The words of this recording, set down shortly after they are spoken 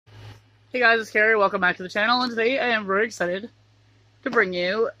Hey guys, it's Carrie. Welcome back to the channel, and today I am very excited to bring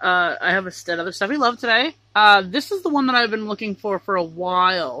you, I have another Steffi Love today. This is the one that I've been looking for a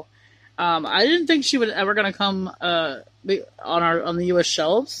while. I didn't think she would ever gonna come, on the US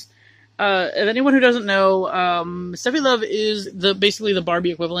shelves. If anyone who doesn't know, Steffi Love is basically the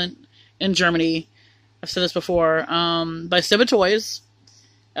Barbie equivalent in Germany. I've said this before, by Steffi Toys.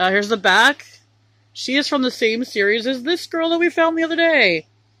 Here's the back. She is from the same series as this girl that we found the other day.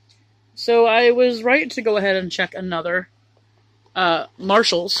 So I was right to go ahead and check another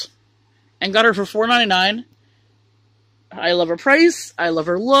Marshalls and got her for $4.99. I love her price. I love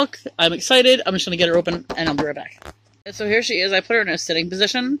her look. I'm excited. I'm just going to get her open and I'll be right back. And so here she is. I put her in a sitting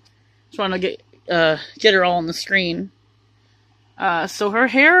position. Just want to get her all on the screen. So her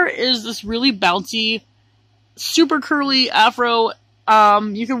hair is this really bouncy, super curly afro.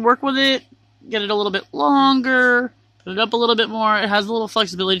 You can work with it, get it a little bit longer, put it up a little bit more. It has a little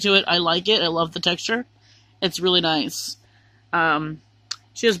flexibility to it. I like it. I love the texture. It's really nice.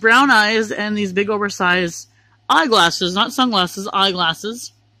 She has brown eyes and these big oversized eyeglasses. Not sunglasses,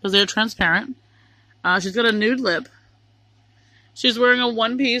 eyeglasses. Because they're transparent. She's got a nude lip. She's wearing a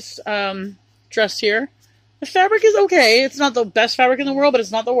one-piece dress here. The fabric is okay. It's not the best fabric in the world, but it's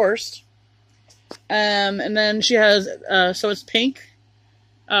not the worst. And then she has, so it's pink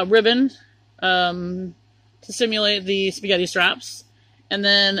ribbon. To simulate the spaghetti straps. And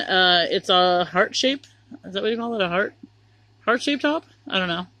then it's a heart shape. Is that what you call it? A heart-shaped top? I don't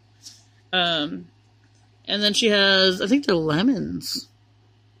know. And then she has, I think they're lemons.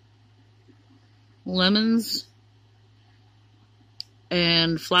 Lemons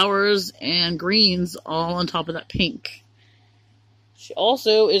and flowers and greens all on top of that pink. She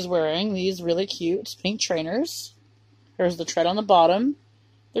also is wearing these really cute pink trainers. Here's the tread on the bottom.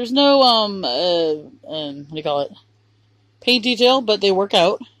 There's no, what do you call it? Paint detail, but they work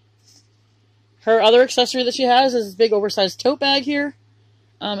out. Her other accessory that she has is this big oversized tote bag here.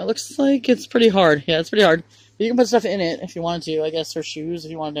 It looks like it's pretty hard. Yeah, it's pretty hard. But you can put stuff in it if you wanted to. I guess her shoes,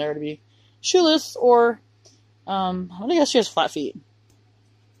 if you wanted her to be shoeless, or, I guess she has flat feet.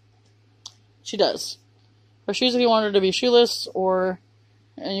 She does. Her shoes if you wanted her to be shoeless, and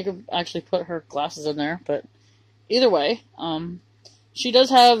you could actually put her glasses in there, but either way, she does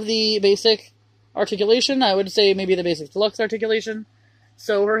have the basic articulation. I would say maybe the basic deluxe articulation.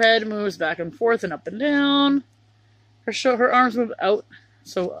 So her head moves back and forth and up and down. Her arms move out,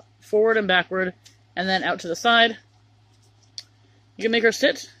 so forward and backward, and then out to the side. You can make her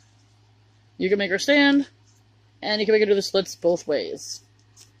sit. You can make her stand. And you can make her do the splits both ways.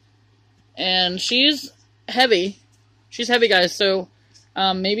 And she's heavy. She's heavy, guys, so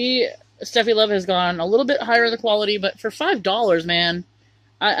maybe Steffi Love has gone a little bit higher in the quality, but for $5, man,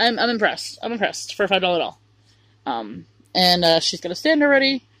 I'm impressed. I'm impressed for a $5 doll. And she's gonna stand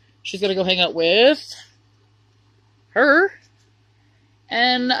already. She's gonna go hang out with her.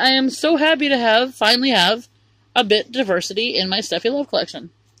 And I am so happy to finally have a bit of diversity in my Steffi Love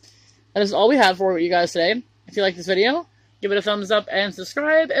collection. That is all we have for you guys today. If you like this video, give it a thumbs up and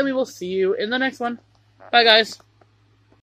subscribe, and we will see you in the next one. Bye, guys.